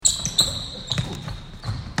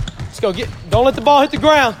go. Don't let the ball hit the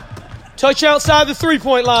ground. Touch outside the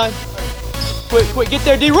three-point line. Quick, get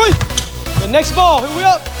there, D. Roy. The next ball, here we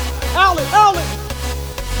up. Outlet.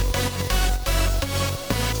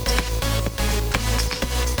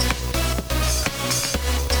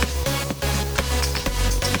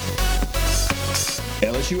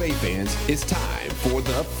 LSUA fans, it's time for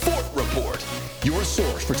the Fort Report, your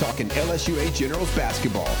source for talking LSUA Generals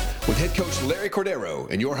Basketball with head coach Larry Cordero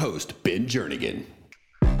and your host, Ben Jernigan.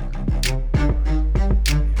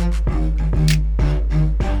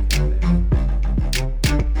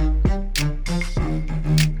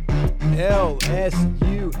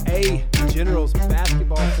 LSUA Generals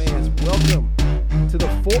Basketball fans, welcome to the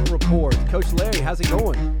Fort Report. Coach Larry, how's it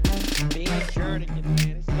going? Ben Jernigan,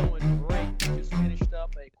 man, it's going great. We just finished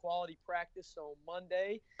up a quality practice on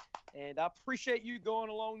Monday, and I appreciate you going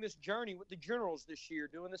along this journey with the Generals this year,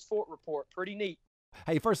 doing this Fort Report. Pretty neat.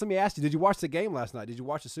 Hey, first let me ask you, did you watch the game last night? Did you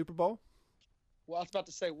watch the Super Bowl? Well, I was about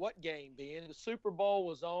to say, what game, Ben? The Super Bowl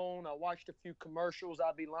was on. I watched a few commercials.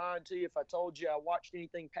 I'd be lying to you if I told you I watched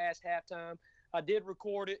anything past halftime. I did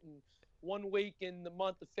record it, and 1 week in the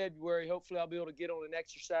month of February, hopefully I'll be able to get on an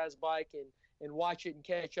exercise bike and watch it and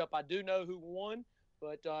catch up. I do know who won,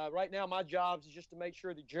 but right now my job is just to make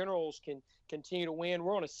sure the Generals can continue to win.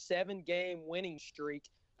 We're on a 7-game winning streak,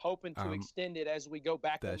 hoping to extend it as we go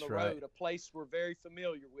back on the road, a place we're very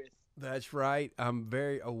familiar with. That's right. I'm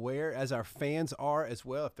very aware, as our fans are as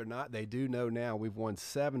well. If they're not, they do know now. We've won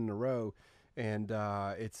 7 in a row, and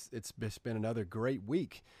it's been another great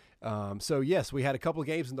week. So, yes, we had a couple of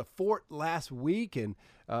games in the Fort last week and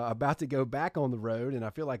about to go back on the road, and I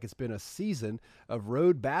feel like it's been a season of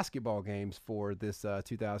road basketball games for this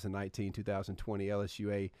 2019-2020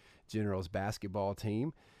 LSUA Generals basketball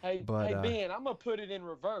team. Hey, Ben, I'm going to put it in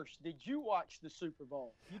reverse. Did you watch the Super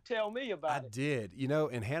Bowl? You tell me about it. I did. You know,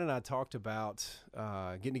 and Hannah and I talked about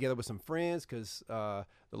getting together with some friends because the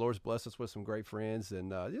Lord's blessed us with some great friends,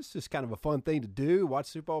 and it's just kind of a fun thing to do, watch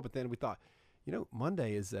Super Bowl. But then we thought, you know,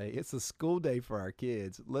 Monday it's a school day for our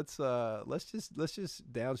kids. Let's just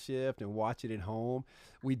downshift and watch it at home.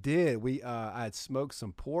 We did. I had smoked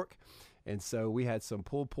some pork, and so we had some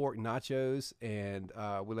pulled pork nachos, and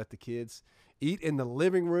we let the kids eat in the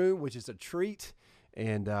living room, which is a treat.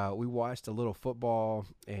 And we watched a little football,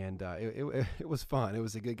 and it was fun. It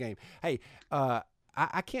was a good game. Hey,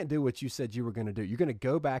 I can't do what you said you were going to do. You're going to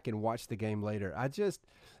go back and watch the game later.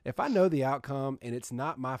 If I know the outcome and it's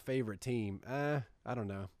not my favorite team, I don't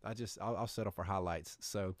know. I'll settle for highlights.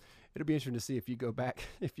 So it'll be interesting to see if you go back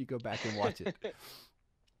and watch it.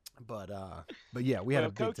 But yeah, we had a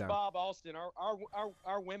big Coach time. Bob Austin,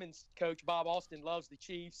 our women's coach Bob Austin loves the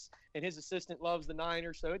Chiefs, and his assistant loves the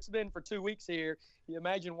Niners. So it's been for 2 weeks here. You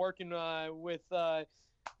imagine working with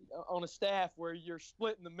on a staff where you're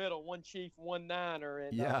split in the middle, one Chief, one Niner,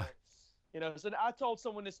 and so I told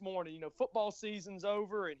someone this morning, football season's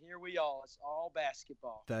over, and here we are. It's all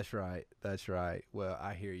basketball. That's right. Well,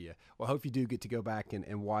 I hear you. Well, I hope you do get to go back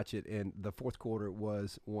and watch it. And the fourth quarter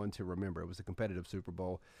was one to remember. It was a competitive Super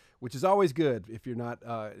Bowl, which is always good if you're not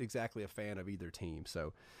exactly a fan of either team.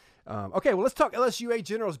 So, okay, well, let's talk LSUA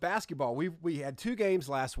Generals Basketball. We had 2 games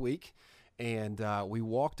last week, and we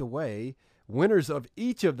walked away winners of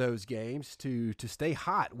each of those games to stay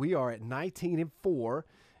hot. We are at 19-4.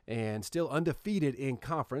 And still undefeated in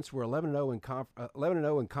conference. We're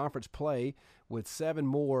 11-0 in conference play with 7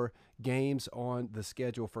 more games on the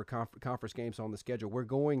schedule for conference games on the schedule. We're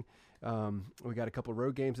going. We got a couple of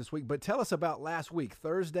road games this week. But tell us about last week,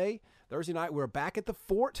 Thursday night. We're back at the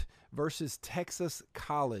Fort versus Texas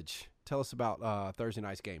College. Tell us about Thursday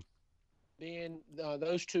night's game. Ben,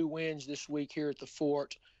 those 2 wins this week here at the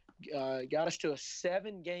Fort got us to a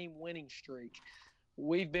 7-game winning streak.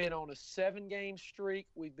 We've been on a 7-game streak.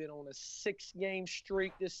 We've been on a 6-game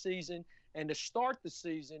streak this season. And to start the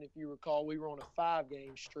season, if you recall, we were on a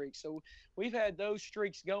 5-game streak. So we've had those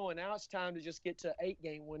streaks going. Now it's time to just get to an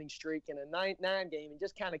 8-game winning streak and a 9-game and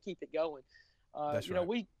just kind of keep it going. That's right.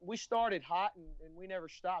 We started hot and we never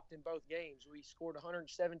stopped in both games. We scored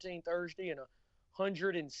 117 Thursday and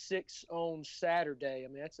 106 on Saturday.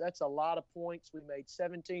 I mean, that's a lot of points. We made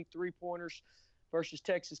 17 3-pointers versus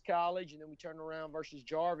Texas College, and then we turned around versus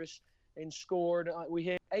Jarvis and scored. We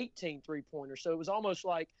hit 18 3-pointers. So it was almost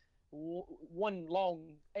like one long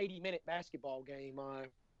 80-minute basketball game where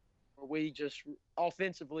we just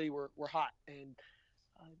offensively were hot. And,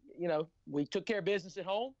 we took care of business at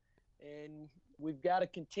home, and we've got to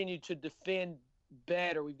continue to defend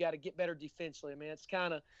better. We've got to get better defensively. I mean, it's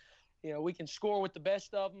kind of, we can score with the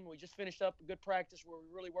best of them. We just finished up a good practice where we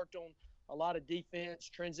really worked on a lot of defense,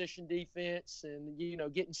 transition defense, and,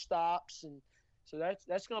 getting stops and So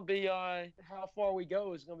that's going to be how far we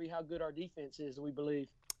go is going to be how good our defense is, we believe.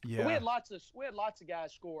 Yeah. But we had lots of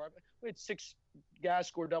guys score. We had 6 guys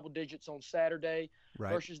score double digits on Saturday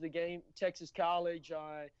versus the game Texas College.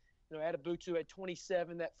 Adabutu had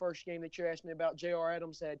 27 that first game that you asked me about. J.R.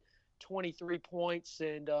 Adams had 23 points,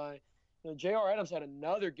 and J.R. Adams had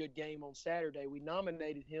another good game on Saturday. We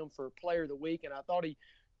nominated him for Player of the Week, and I thought he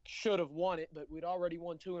should have won it, but we'd already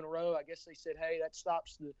won 2 in a row. I guess they said, hey, that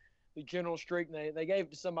stops the general streak, and they gave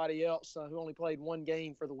it to somebody else who only played 1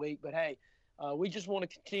 game for the week. But, hey, we just want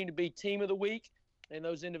to continue to be Team of the Week, and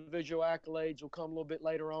those individual accolades will come a little bit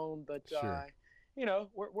later on. But, sure.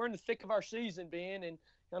 We're in the thick of our season, Ben, and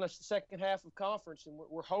kind of the second half of conference, and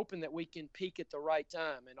we're hoping that we can peak at the right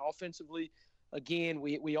time. And offensively, again,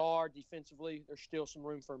 we are. Defensively, there's still some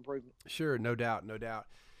room for improvement. Sure, no doubt.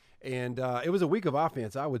 And it was a week of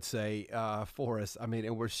offense, I would say, for us. I mean,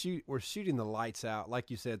 and we're shooting the lights out, like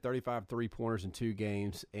you said, 35 3-pointers in 2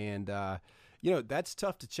 games, and that's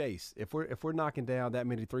tough to chase. If we're knocking down that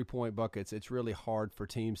many 3-point buckets, it's really hard for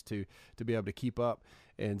teams to be able to keep up.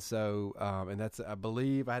 And so, and that's, I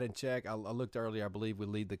believe, I didn't check. I looked earlier. I believe we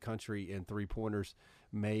lead the country in 3-pointers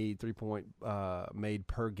made, 3-point made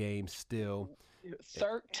per game still.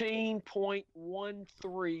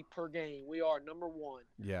 13.13 per game. We are number 1.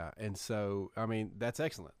 Yeah, and so I mean that's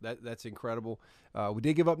excellent. That's incredible. We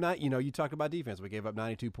did give up you talked about defense. We gave up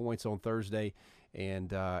 92 points on Thursday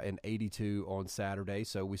and 82 on Saturday.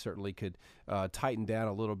 So we certainly could tighten down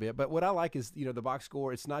a little bit. But what I like is the box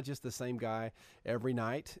score. It's not just the same guy every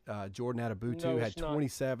night. Jordan Adabutu had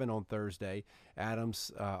 27 on Thursday.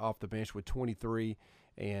 Adams off the bench with 23.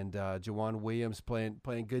 And Jawan Williams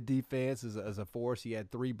playing good defense as a force. He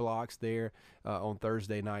had 3 blocks there on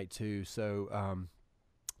Thursday night too. So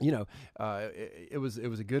it was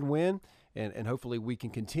a good win, and hopefully we can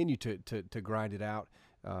continue to grind it out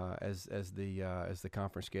as the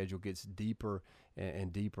conference schedule gets deeper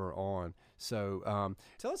and deeper on. So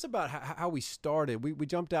tell us about how we started. We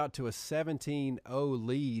jumped out to a 17-0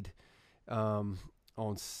 lead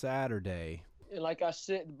on Saturday. And like I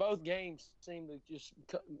said, both games seemed to just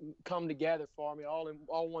come together for me, all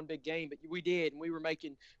one big game. But we did, and we were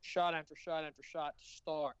making shot after shot after shot to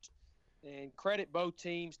start. And credit both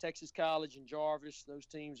teams, Texas College and Jarvis. Those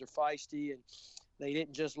teams are feisty, and they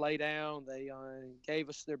didn't just lay down. They gave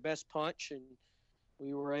us their best punch, and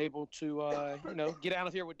we were able to, get out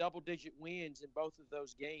of here with double-digit wins in both of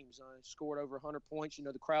those games. Scored over 100 points.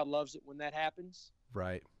 The crowd loves it when that happens.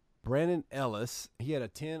 Right. Brandon Ellis, he had a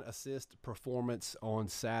 10-assist performance on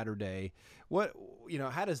Saturday.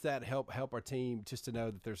 How does that help our team just to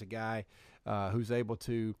know that there's a guy who's able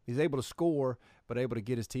to score, but able to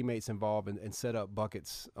get his teammates involved and set up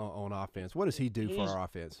buckets on offense? What does he do for our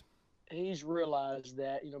offense? He's realized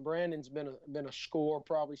that, Brandon's been a scorer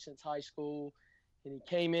probably since high school, and he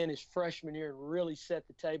came in his freshman year and really set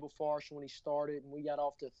the table for us when he started, and we got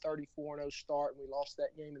off to a 34-0 start, and we lost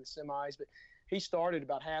that game in the semis, but he started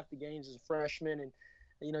about half the games as a freshman, and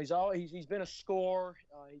he's been a scorer.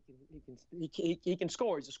 He can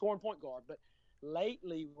score. He's a scoring point guard. But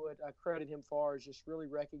lately, what I credit him for is just really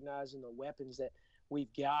recognizing the weapons that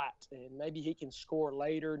we've got, and maybe he can score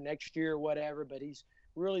later next year or whatever. But he's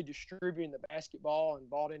really distributing the basketball and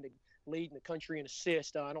bought into leading the country in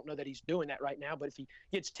assists. I don't know that he's doing that right now, but if he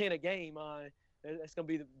gets 10 a game, that's going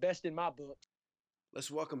to be the best in my book. Let's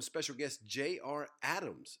welcome special guest J.R.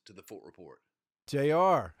 Adams to the Fort Report.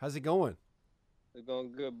 JR, how's it going? It's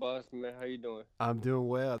going good, boss, man. How you doing? I'm doing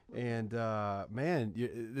well. And, man,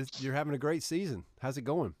 you're having a great season. How's it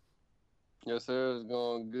going? Yes, sir. It's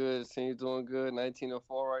going good. Team's doing good. 19-4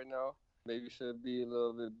 right now. Maybe should be a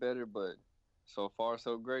little bit better, but so far,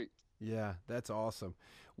 so great. Yeah, that's awesome.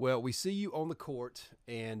 Well, we see you on the court,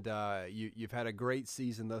 and you've had a great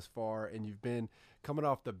season thus far, and you've been coming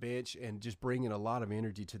off the bench and just bringing a lot of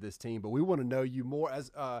energy to this team. But we want to know you more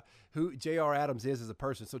as who J.R. Adams is as a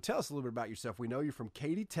person. So tell us a little bit about yourself. We know you're from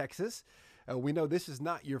Katy, Texas. We know this is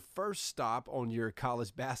not your first stop on your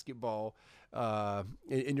college basketball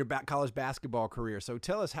in your college basketball career. So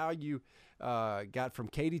tell us how you got from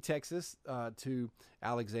Katy, Texas to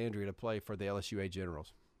Alexandria to play for the LSUA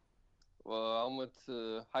Generals. Well, I went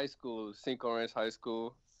to high school, Cinco Ranch High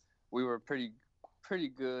School. We were pretty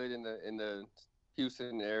good in the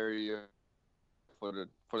Houston area for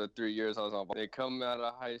the 3 years I was on. Then coming out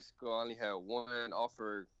of high school, I only had one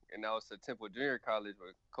offer, and that was to Temple Junior College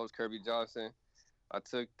with Coach Kirby Johnson. I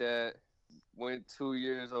took that, went 2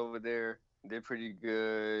 years over there, did pretty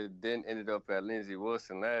good, then ended up at Lindsey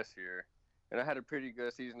Wilson last year. And I had a pretty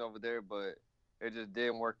good season over there, but it just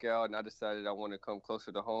didn't work out, and I decided I wanted to come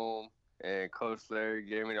closer to home. And Coach Larry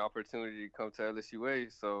gave me the opportunity to come to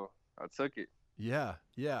LSUA, so I took it.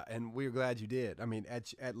 Yeah, and we're glad you did. I mean,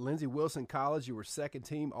 at Lindsey Wilson College, you were second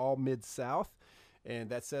team all Mid-South, and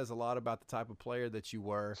that says a lot about the type of player that you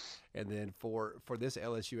were. And then for this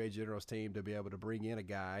LSUA Generals team to be able to bring in a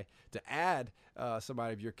guy to add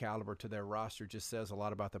somebody of your caliber to their roster just says a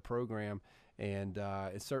lot about the program, and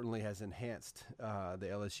it certainly has enhanced the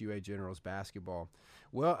LSUA Generals basketball.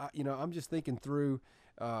 Well, I'm just thinking through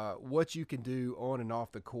what you can do on and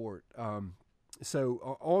off the court.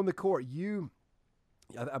 So on the court,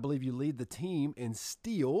 I believe you lead the team in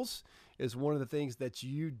steals is one of the things that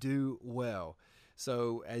you do well.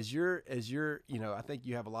 So as you're, I think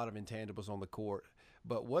you have a lot of intangibles on the court,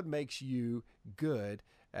 but what makes you good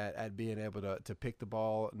at being able to pick the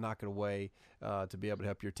ball, knock it away, to be able to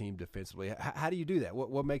help your team defensively? How do you do that?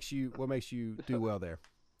 What makes you do well there?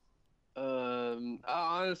 I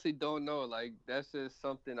honestly don't know. Like, that's just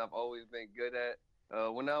something I've always been good at.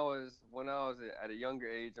 When I was at a younger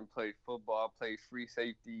age and played football, I played free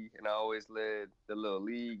safety, and I always led the little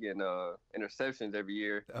league in interceptions every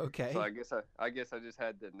year. Okay. So I guess I just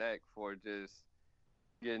had the knack for just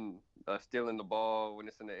stealing the ball when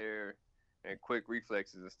it's in the air, and quick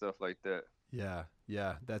reflexes and stuff like that. Yeah,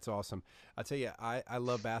 that's awesome. I tell you, I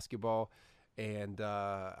love basketball. And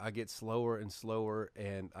I get slower and slower,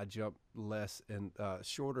 and I jump less and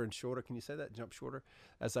shorter and shorter. Can you say that? Jump shorter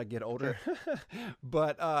as I get older.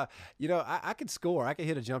 But I could score. I could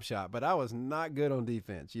hit a jump shot, but I was not good on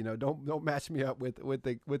defense. Don't match me up with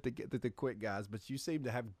the quick guys. But you seem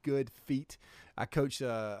to have good feet. I coach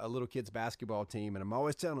a little kids basketball team, and I'm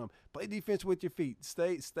always telling them, play defense with your feet.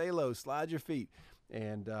 Stay low. Slide your feet.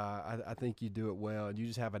 And I think you do it well, and you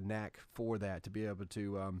just have a knack for that to be able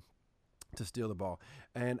to steal the ball.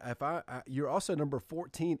 And you're also number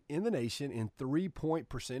 14 in the nation in 3-point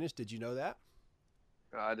percentage. Did you know that?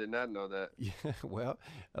 I did not know that. Yeah, well,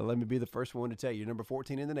 let me be the first one to tell you. You're number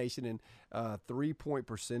 14 in the nation in 3-point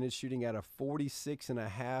percentage, shooting at a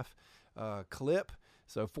 46.5 clip.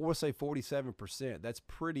 So say 47%. That's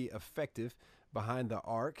pretty effective behind the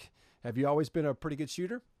arc. Have you always been a pretty good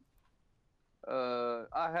shooter?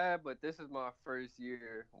 I have, but this is my first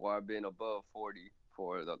year where I've been above 40.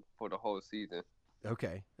 For the whole season.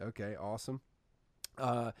 Okay, awesome.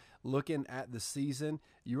 Looking at the season,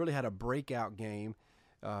 you really had a breakout game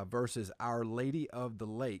versus Our Lady of the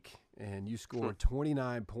Lake, and you scored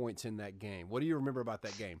 29 points in that game. What do you remember about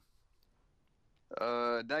that game?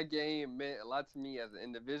 That game meant a lot to me as an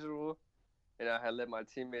individual, and I had let my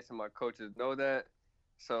teammates and my coaches know that.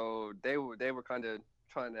 So they were kind of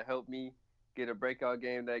trying to help me get a breakout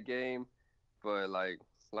game that game, but like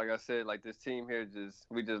I said, like this team here,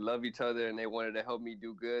 we just love each other, and they wanted to help me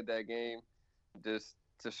do good that game, just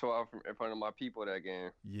to show off in front of my people that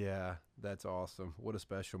game. Yeah, that's awesome. What a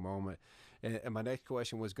special moment. And my next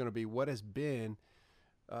question was going to be, what has been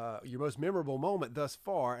your most memorable moment thus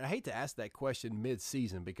far? And I hate to ask that question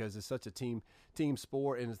mid-season because it's such a team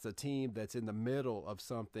sport, and it's a team that's in the middle of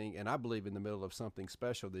something, and I believe in the middle of something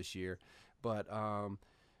special this year. But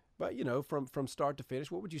from start to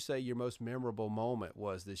finish, what would you say your most memorable moment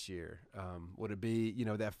was this year? Would it be,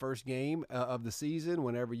 that first game of the season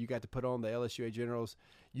whenever you got to put on the LSUA Generals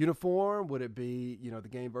uniform? Would it be, the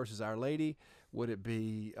game versus Our Lady? Would it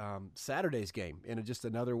be Saturday's game and just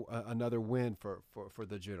another win for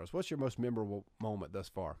the Generals? What's your most memorable moment thus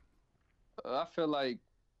far? I feel like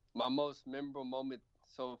my most memorable moment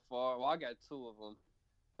so far, well, I got two of them.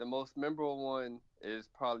 The most memorable one is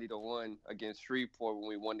probably the one against Shreveport when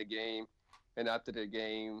we won the game. And after the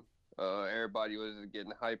game, everybody was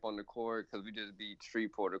getting hype on the court because we just beat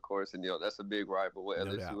Shreveport, of course. And, that's a big rival with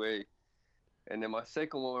LSUA. Doubt. And then my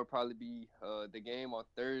second one would probably be the game on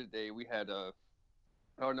Thursday. We had it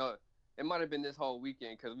might have been this whole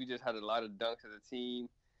weekend because we just had a lot of dunks as a team.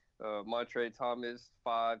 Montre Thomas,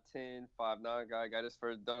 5'10", 5'9" guy, got his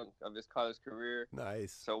first dunk of his college career.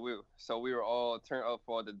 Nice. So we were all turned up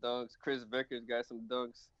for all the dunks. Chris Vickers got some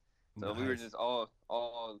dunks. So nice. We were just all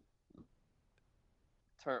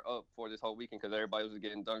turned up for this whole weekend because everybody was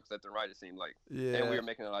getting dunks left and right, it seemed like. Yeah. And we were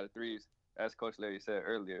making a lot of threes, as Coach Larry said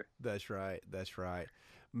earlier. That's right.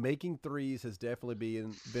 Making threes has definitely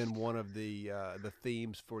been one of the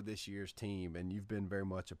themes for this year's team, and you've been very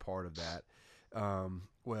much a part of that.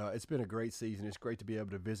 Well, it's been a great season. It's great to be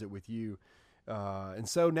able to visit with you. And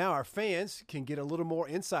so now our fans can get a little more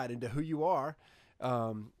insight into who you are.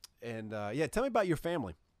 Tell me about your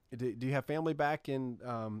family. Do you have family back in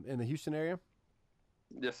the Houston area?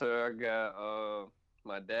 Yes, sir. I got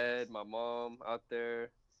my dad, my mom out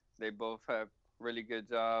there. They both have really good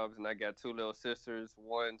jobs, and I got two little sisters.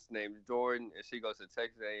 One's named Jordan, and she goes to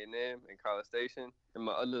Texas A&M in College Station. And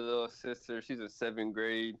my other little sister, she's in 7th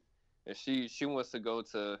grade. and she wants to go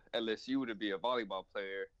to LSU to be a volleyball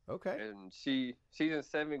player. Okay. And she's in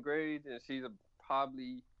 7th grade, and she's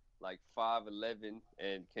probably like 5'11"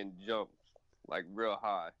 and can jump like real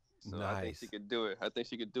high. So Nice. I think she could do it. I think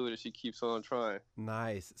she could do it if she keeps on trying.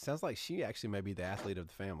 Nice. Sounds like she actually may be the athlete of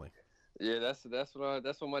the family. Yeah, that's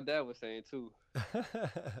what my dad was saying too.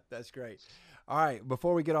 That's great. All right,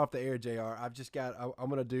 before we get off the air, JR, I'm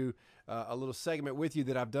going to do a little segment with you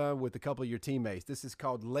that I've done with a couple of your teammates. This is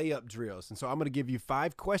called layup drills. And so I'm going to give you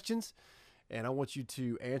 5 questions, and I want you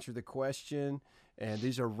to answer the question. And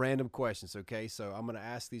these are random questions, okay? So I'm going to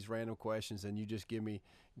ask these random questions, and you just give me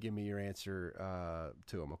your answer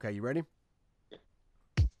to them. Okay, you ready?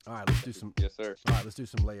 All right, let's do some. Yes, sir. All right, let's do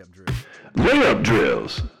some layup drills. Layup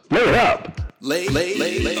drills. Lay it up. Lay.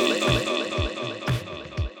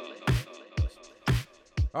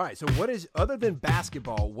 All right, so other than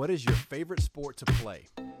basketball, what is your favorite sport to play?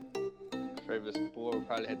 Favorite sport would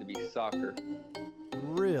probably have to be soccer.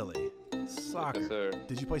 Really? Soccer. Yes, sir.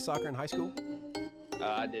 Did you play soccer in high school?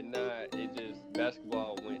 I did not.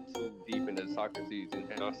 Basketball went too deep into the soccer season,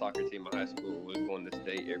 and our soccer team in high school was going to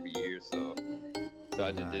state every year, so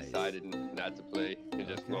I just decided not to play and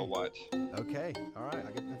just go watch. Okay, all right.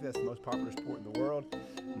 I think that's the most popular sport in the world.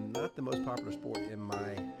 Not the most popular sport in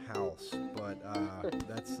my house, but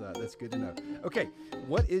that's good to know. Okay,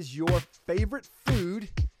 what is your favorite food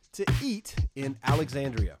to eat in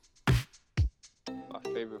Alexandria? My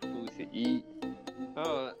favorite food to eat?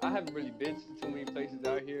 I haven't really been to too many places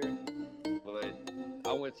out here, but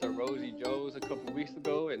I went to Rosie Joe's a couple weeks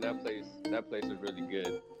ago, and that place was really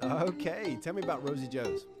good. Okay, tell me about Rosie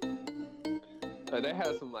Joe's. They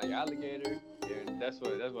had some like alligator, and that's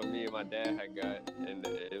what me and my dad had got, and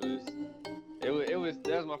that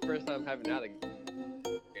was my first time having alligator,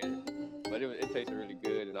 but it tasted really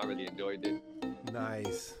good, and I really enjoyed it.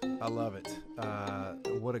 Nice, I love it.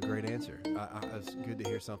 What a great answer. It's good to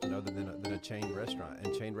hear something other than a chain restaurant,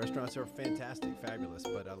 and chain restaurants are fantastic, fabulous.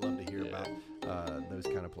 But I love to hear about those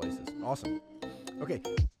kind of places. Awesome. Okay,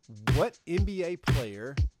 what NBA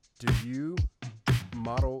player do you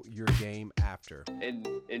model your game after? In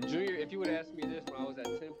junior, if you would have asked me this when I was at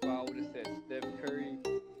Temple, I would have said Steph Curry.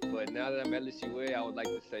 But now that I'm at LSUA, I would like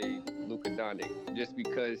to say Luka Doncic, just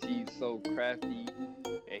because he's so crafty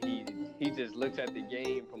and he just looks at the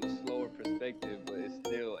game from a slower perspective, but is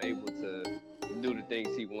still able to do the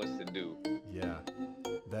things he wants to do. Yeah,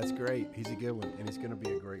 that's great. He's a good one, and he's going to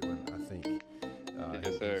be a great one, I think.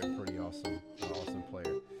 Yes, sir. He's a pretty awesome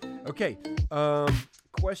player. Okay,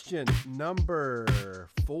 question number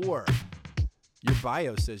 4. Your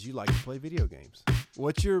bio says you like to play video games.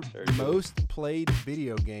 What's your most played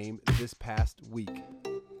video game this past week?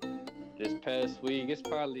 This past week, it's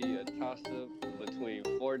probably a toss-up between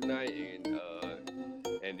Fortnite and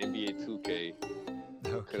NBA 2K.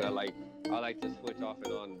 Okay. Because I like to switch off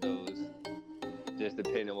and on those, just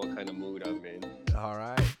depending on what kind of mood I'm in. All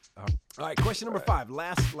right. Question number 5.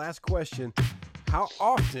 Last question. How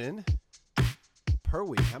often per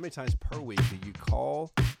week? How many times per week do you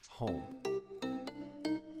call home?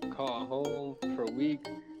 Call home per week,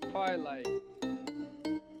 probably like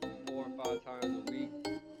 4 or 5 times a week.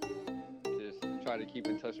 Just try to keep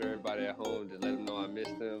in touch with everybody at home to let them know I miss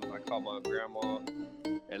them. I call my grandma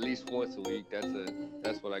at least once a week.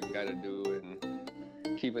 That's what I gotta do,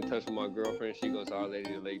 and keep in touch with my girlfriend. She goes to Our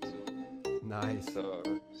Lady of the Lake too. Nice. So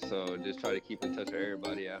just try to keep in touch with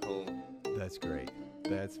everybody at home. That's great.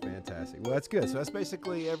 That's fantastic. Well, that's good. So that's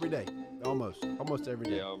basically every day, almost every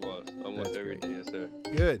day. Yeah, almost every day, yes, sir.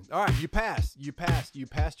 Good. All right, you passed your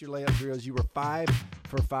layup drills. You were 5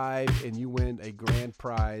 for 5, and you win a grand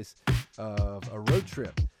prize of a road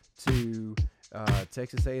trip to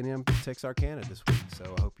Texas A&M Texarkana this week.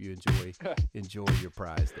 So I hope you enjoy your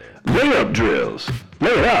prize there. Layup drills.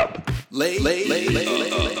 Lay it up. Lay.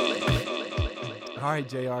 All right,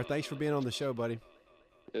 JR. Thanks for being on the show, buddy.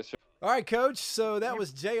 Yes, sir. All right, Coach. So that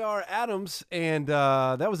was J.R. Adams, and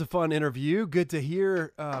that was a fun interview. Good to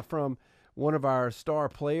hear from one of our star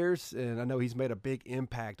players, and I know he's made a big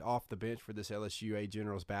impact off the bench for this LSUA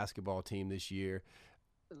Generals basketball team this year.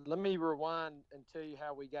 Let me rewind and tell you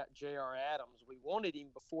how we got J.R. Adams. We wanted him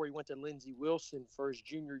before he went to Lindsey Wilson for his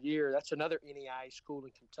junior year. That's another NEI school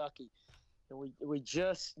in Kentucky. And we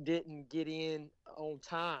just didn't get in on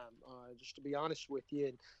time, just to be honest with you.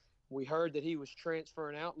 And we heard that he was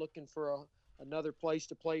transferring out, looking for another place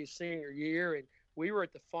to play his senior year. And we were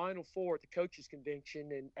at the Final Four at the coaches'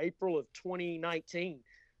 convention in April of 2019.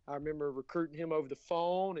 I remember recruiting him over the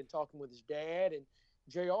phone and talking with his dad. And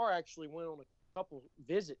JR actually went on a couple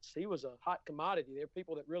visits. He was a hot commodity. There were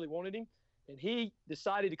people that really wanted him. And he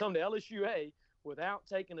decided to come to LSUA without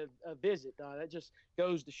taking a visit. That just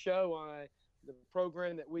goes to show the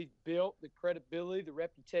program that we've built, the credibility, the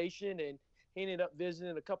reputation. And he ended up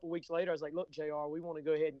visiting a couple of weeks later. I was like, look, JR, we want to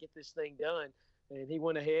go ahead and get this thing done. And he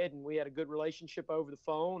went ahead, and we had a good relationship over the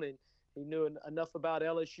phone, and he knew enough about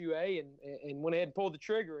LSUA and went ahead and pulled the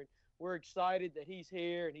trigger. And we're excited that he's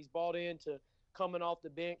here and he's bought into coming off the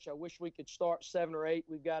bench. I wish we could start 7 or 8.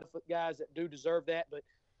 We've got guys that do deserve that, but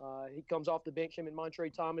he comes off the bench, him and Montre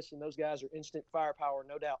Thomas, and those guys are instant firepower,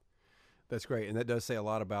 no doubt. That's great, and that does say a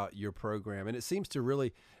lot about your program. And it seems to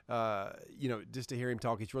really, just to hear him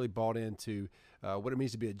talk, he's really bought into what it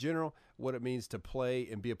means to be a general, what it means to play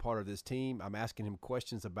and be a part of this team. I'm asking him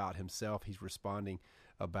questions about himself. He's responding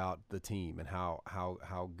about the team and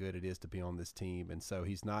how good it is to be on this team. And so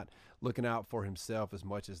he's not looking out for himself as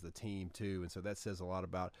much as the team too. And so that says a lot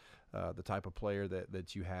about the type of player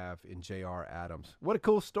that you have in J.R. Adams. What a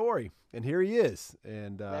cool story. And here he is.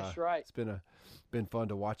 And that's right. It's been fun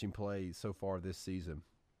to watch him play so far this season.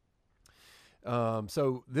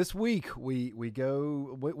 So this week we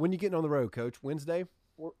go. When you getting on the road, Coach? Wednesday?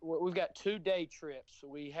 We've got 2-day trips.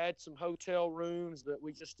 We had some hotel rooms, but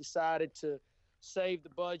we just decided to save the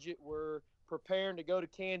budget. We're preparing to go to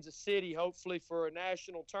Kansas City, hopefully for a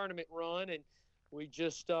national tournament run, and we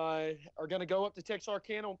just are going to go up to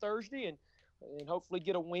Texarkana on Thursday and hopefully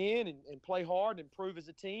get a win and play hard and improve as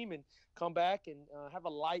a team and come back and have a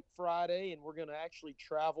light Friday. And we're going to actually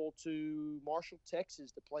travel to Marshall,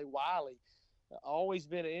 Texas to play Wiley. Always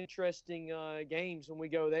been an interesting games when we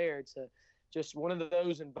go there. It's just one of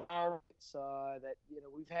those environments that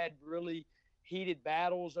we've had really heated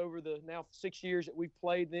battles over the now 6 years that we've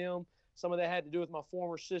played them. Some of that had to do with my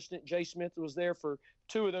former assistant, Jay Smith, who was there for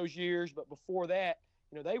 2 of those years. But before that,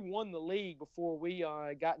 they won the league before we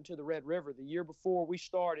got into the Red River. The year before we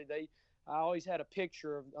started, I always had a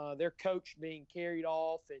picture of their coach being carried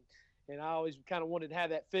off, and I always kind of wanted to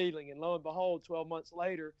have that feeling. And lo and behold, 12 months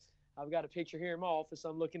later, I've got a picture here in my office.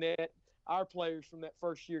 I'm looking at our players from that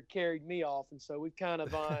first year carried me off. And so we've kind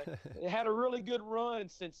of had a really good run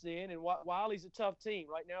since then. And Wiley's a tough team.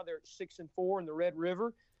 Right now they're at 6-4 in the Red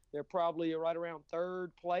River. They're probably right around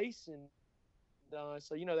 3rd place. And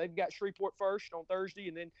so, they've got Shreveport first on Thursday,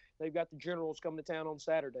 and then they've got the Generals coming to town on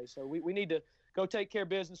Saturday. So we need to go take care of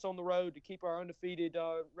business on the road to keep our undefeated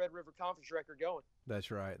Red River Conference record going.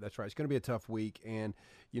 That's right. It's going to be a tough week. And,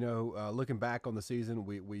 looking back on the season,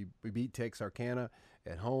 we beat Texarkana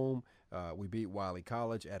at home. We beat Wiley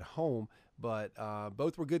College at home. But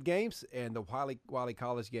both were good games. And the Wiley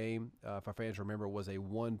College game, if our fans remember, was a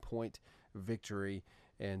 1-point victory.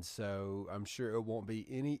 And so I'm sure it won't be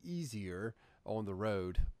any easier on the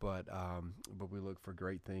road, but we look for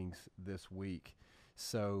great things this week.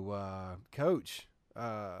 So, Coach,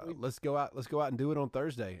 let's go out and do it on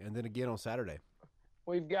Thursday, and then again on Saturday.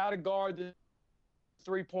 We've got to guard the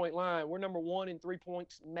 3-point line. We're number 1 in 3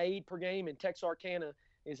 points made per game, and Texarkana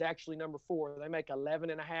is actually number 4. They make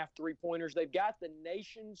 11.5 3-pointers. They've got the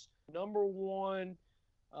nation's number 1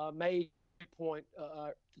 made point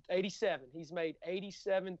 87. He's made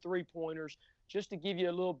 87 3-pointers. Just to give you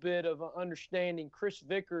a little bit of understanding, Chris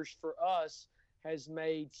Vickers for us has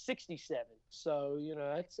made 67. So,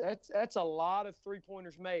 that's a lot of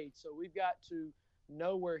 3-pointers made. So we've got to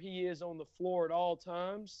know where he is on the floor at all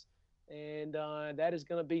times. And that is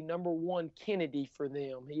going to be number 1 Kennedy for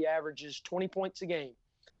them. He averages 20 points a game.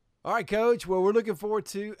 All right, Coach. Well, we're looking forward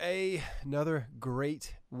to another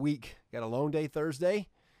great week. Got a long day Thursday.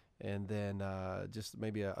 And then just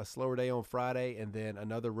maybe a slower day on Friday, and then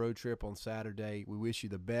another road trip on Saturday. We wish you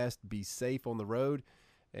the best. Be safe on the road,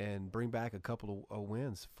 and bring back a couple of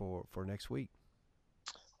wins for next week.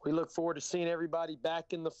 We look forward to seeing everybody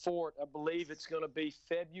back in the fort. I believe it's going to be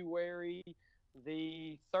February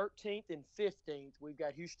the 13th and 15th. We've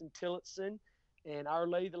got Houston Tillotson and Our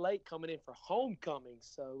Lady of the Lake coming in for homecoming.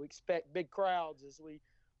 So we expect big crowds as we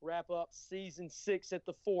wrap up season 6 at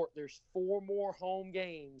the fort. There's 4 more home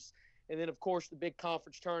games. And then, of course, the big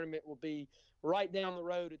conference tournament will be right down the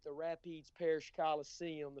road at the Rapides Parish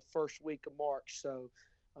Coliseum the first week of March. So,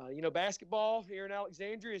 basketball here in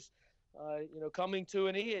Alexandria is, coming to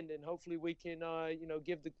an end. And hopefully we can,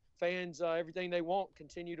 give the fans everything they want,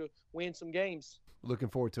 continue to win some games. Looking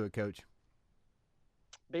forward to it, Coach.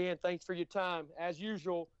 Ben, thanks for your time. As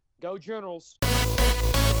usual, go Generals.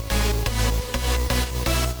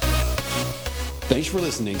 Thanks for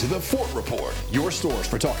listening to the Fort Report, your source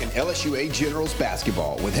for talking LSUA Generals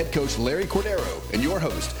basketball with head coach Larry Cordero and your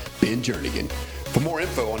host, Ben Jernigan. For more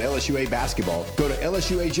info on LSUA basketball, go to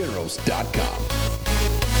LSUAGenerals.com.